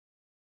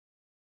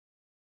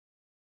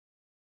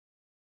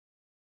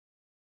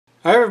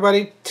Hi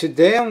everybody,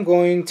 today I'm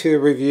going to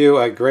review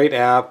a great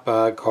app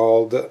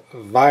called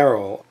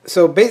Viral.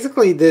 So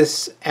basically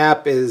this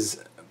app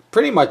is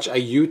pretty much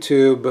a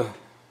YouTube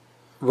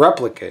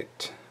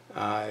replicate.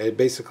 It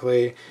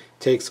basically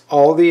takes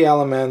all the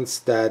elements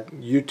that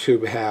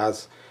YouTube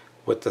has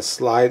with the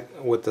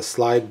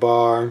slide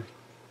bar,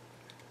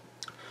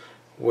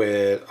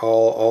 with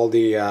all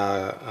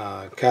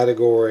the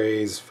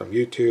categories from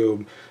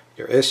YouTube,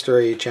 your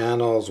history,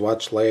 channels,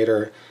 watch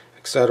later,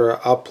 etc.,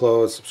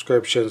 uploads,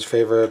 subscriptions,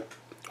 favorite,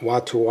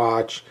 what to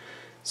watch.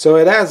 So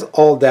it has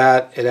all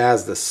that. It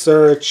has the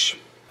search,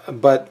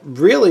 but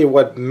really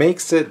what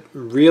makes it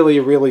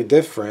really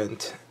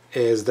different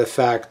is the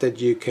fact that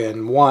you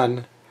can,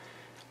 one,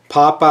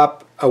 pop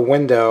up a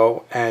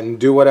window and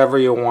do whatever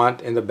you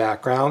want in the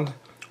background,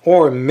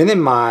 or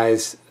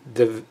minimize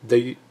the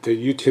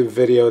YouTube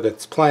video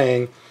that's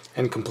playing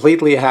and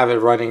completely have it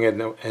running in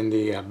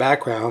the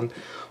background,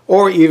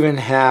 or even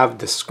have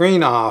the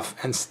screen off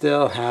and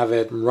still have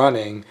it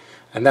running.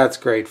 And that's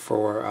great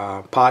for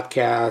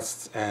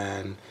podcasts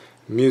and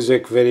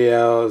music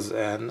videos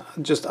and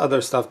just other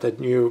stuff that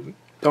you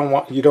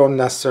don't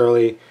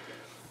necessarily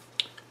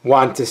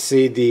want to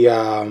see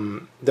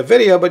the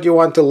video, but you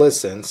want to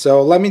listen.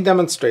 So let me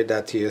demonstrate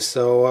that to you.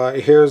 So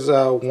here's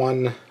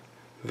one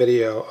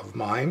video of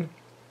mine.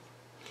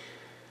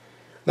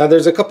 Now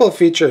there's a couple of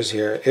features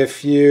here.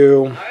 If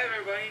you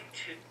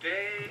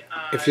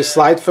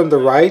slide from the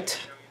right,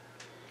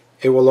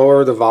 it will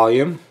lower the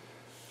volume,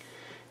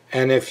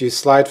 and if you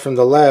slide from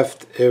the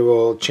left, it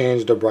will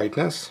change the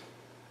brightness.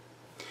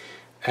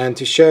 And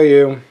to show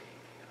you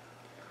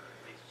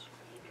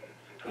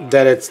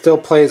that it still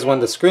plays when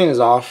the screen is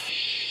off,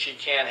 she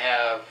can't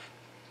have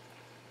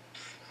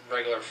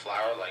regular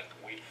flour like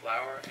wheat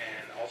flour,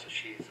 and also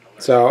she's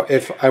allergic. So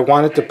if I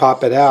wanted to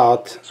pop it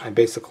out, I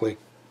basically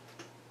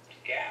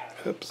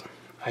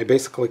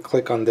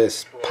click on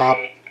this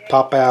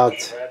pop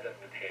out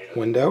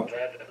window.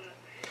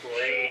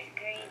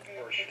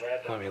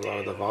 Let me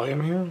lower the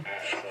volume here.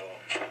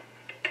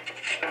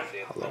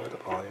 I'll lower the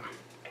volume.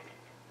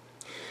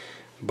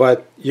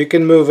 But you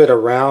can move it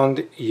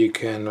around, you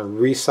can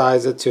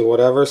resize it to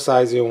whatever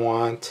size you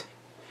want.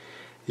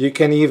 You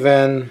can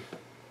even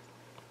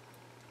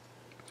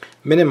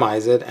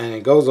minimize it and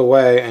it goes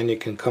away, and you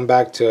can come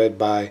back to it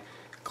by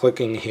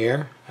clicking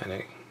here and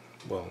it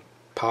will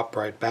pop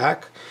right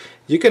back.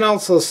 You can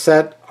also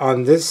set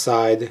on this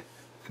side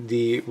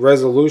the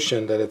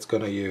resolution that it's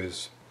going to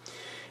use.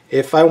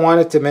 If I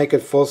wanted to make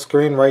it full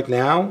screen right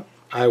now,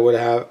 I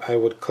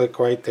would click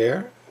right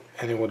there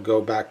and it would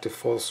go back to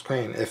full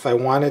screen. If I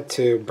wanted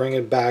to bring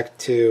it back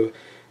to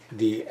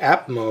the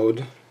app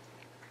mode,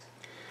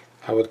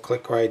 I would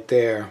click right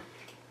there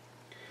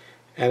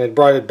and it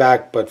brought it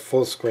back, but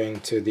full screen,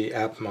 to the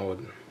app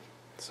mode.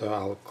 So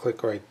I'll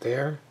click right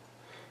there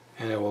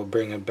and it will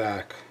bring it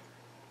back.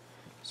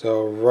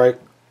 So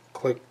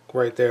click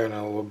right there and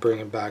it will bring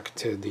it back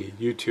to the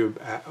YouTube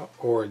app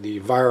or the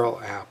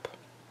Viral app.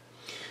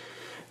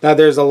 Now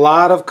there's a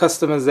lot of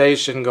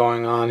customization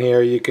going on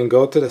here. You can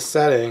go to the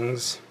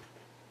settings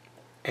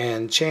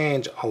and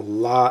change a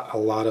lot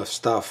of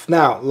stuff.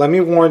 Now let me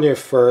warn you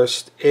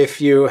first, if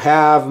you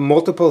have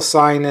multiple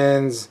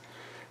sign-ins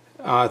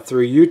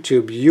through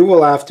YouTube, you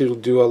will have to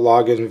do a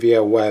login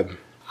via web.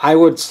 I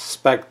would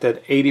suspect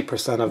that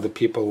 80% of the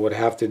people would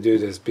have to do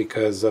this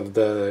because of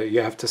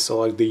you have to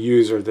select the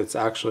user that's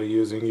actually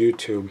using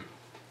YouTube.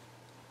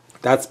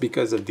 That's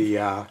because of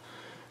the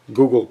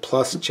Google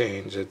Plus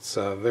change. It's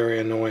very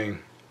annoying.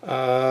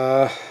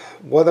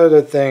 What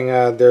other thing?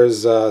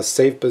 There's a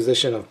save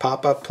position of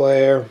pop-up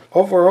player.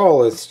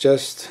 Overall, it's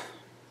just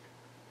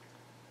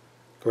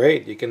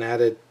great. You can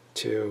add it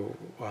to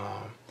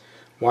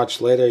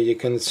watch later. You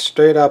can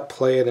straight up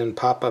play it in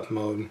pop-up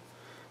mode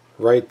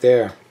right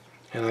there.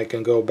 And I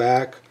can go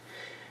back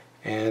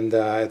and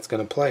it's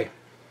going to play.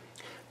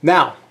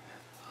 Now,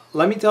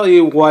 let me tell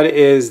you what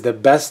is the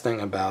best thing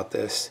about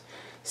this.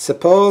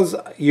 Suppose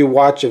you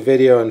watch a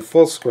video in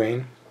full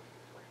screen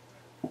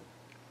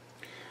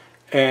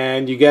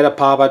and you get a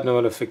pop-up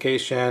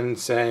notification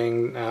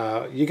saying,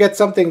 you get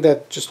something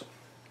that just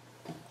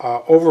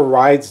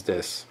overrides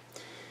this.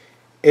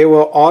 It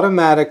will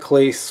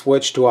automatically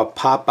switch to a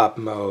pop-up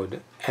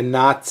mode and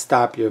not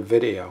stop your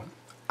video.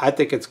 I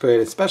think it's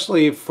great,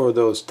 especially for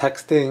those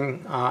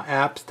texting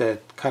apps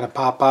that kind of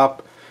pop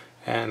up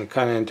and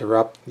kind of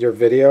interrupt your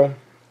video.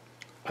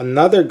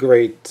 Another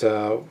great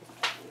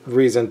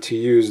reason to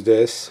use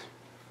this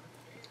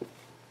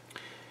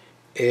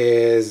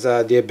is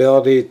the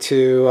ability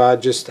to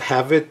just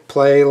have it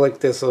play like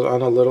this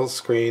on a little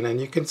screen,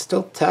 and you can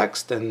still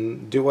text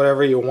and do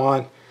whatever you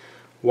want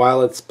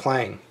while it's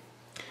playing.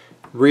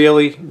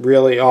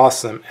 Really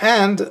awesome.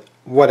 And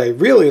what I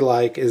really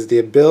like is the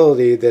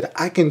ability that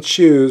I can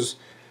choose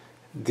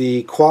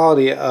the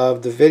quality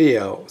of the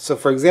video. So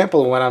for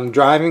example, when I'm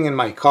driving in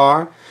my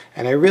car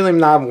and I really am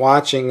not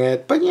watching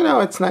it, but you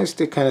know, it's nice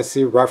to kind of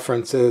see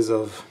references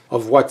of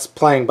what's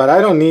playing, but I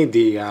don't need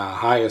the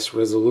highest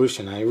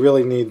resolution. I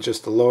really need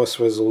just the lowest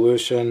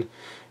resolution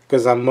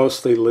because I'm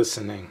mostly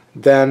listening.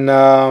 Then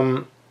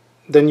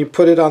then you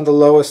put it on the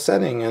lowest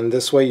setting, and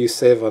this way you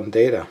save on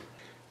data.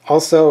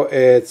 Also,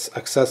 it's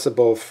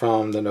accessible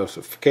from the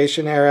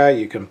notification area.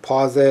 You can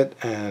pause it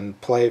and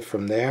play it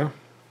from there.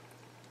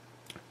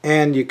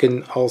 And you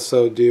can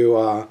also do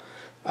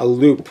a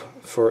loop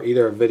for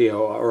either a video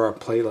or a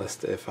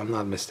playlist, if I'm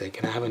not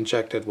mistaken. I haven't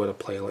checked it with a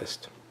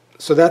playlist.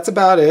 So that's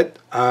about it.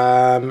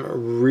 I'm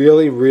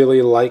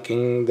really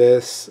liking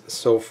this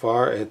so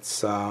far.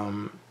 It's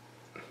awesome.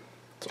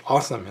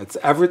 It's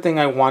everything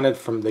I wanted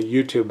from the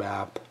YouTube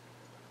app.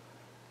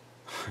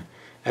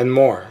 And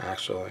more,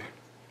 actually.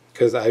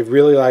 Because I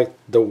really like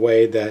the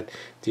way that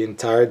the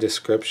entire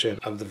description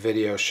of the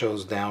video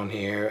shows down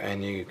here,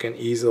 and you can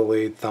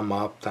easily thumb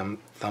up,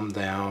 thumb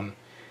down.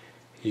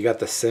 You got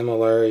the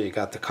similar, you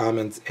got the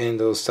comments in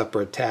those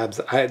separate tabs.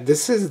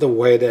 This is the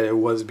way that it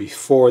was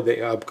before they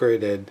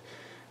upgraded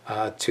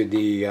to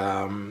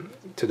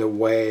the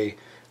way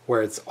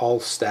where it's all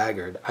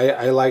staggered.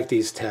 I like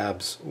these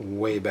tabs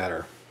way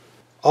better.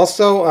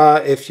 Also,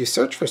 if you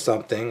search for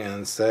something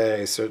and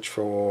say search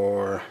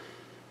for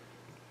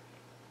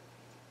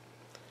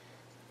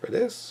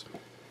this,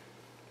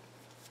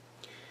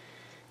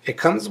 it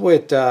comes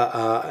with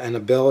an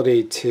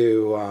ability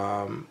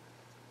to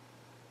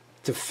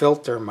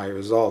filter my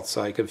results.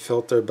 So I can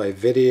filter by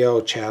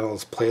video,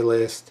 channels,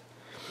 playlist.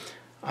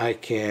 I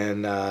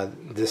can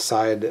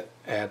decide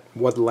at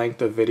what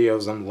length of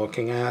videos I'm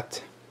looking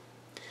at.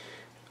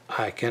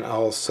 I can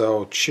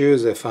also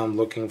choose if I'm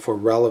looking for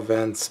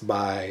relevance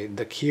by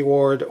the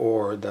keyword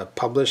or the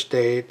publish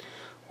date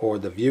or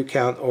the view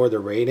count or the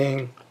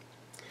rating.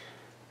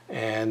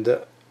 And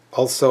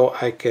also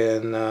I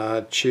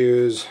can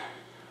choose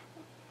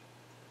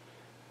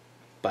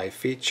by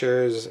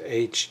features,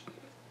 HD,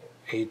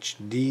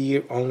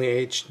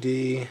 only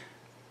HD,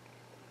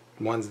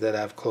 ones that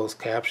have closed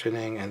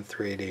captioning, and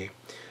 3D.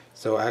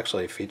 So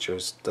actually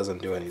features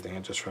doesn't do anything,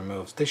 it just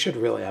removes. They should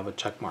really have a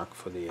check mark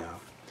for the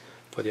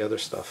other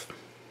stuff.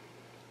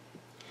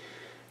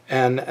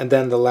 And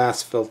then the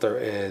last filter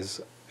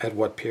is at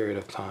what period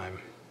of time,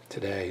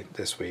 today,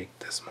 this week,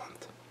 this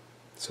month.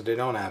 So they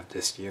don't have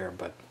this year,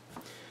 but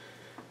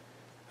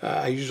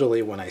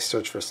usually when I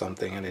search for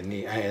something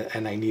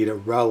and I need a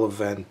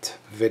relevant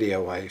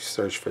video, I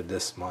search for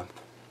this month.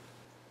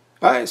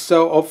 Alright,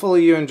 so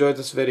hopefully you enjoyed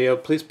this video.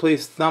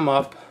 Please thumb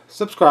up,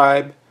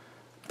 subscribe,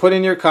 put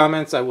in your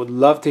comments. I would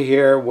love to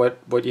hear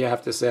what you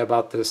have to say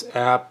about this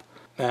app.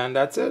 And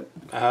that's it.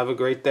 Have a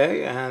great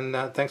day, and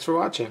thanks for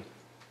watching.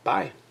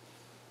 Bye.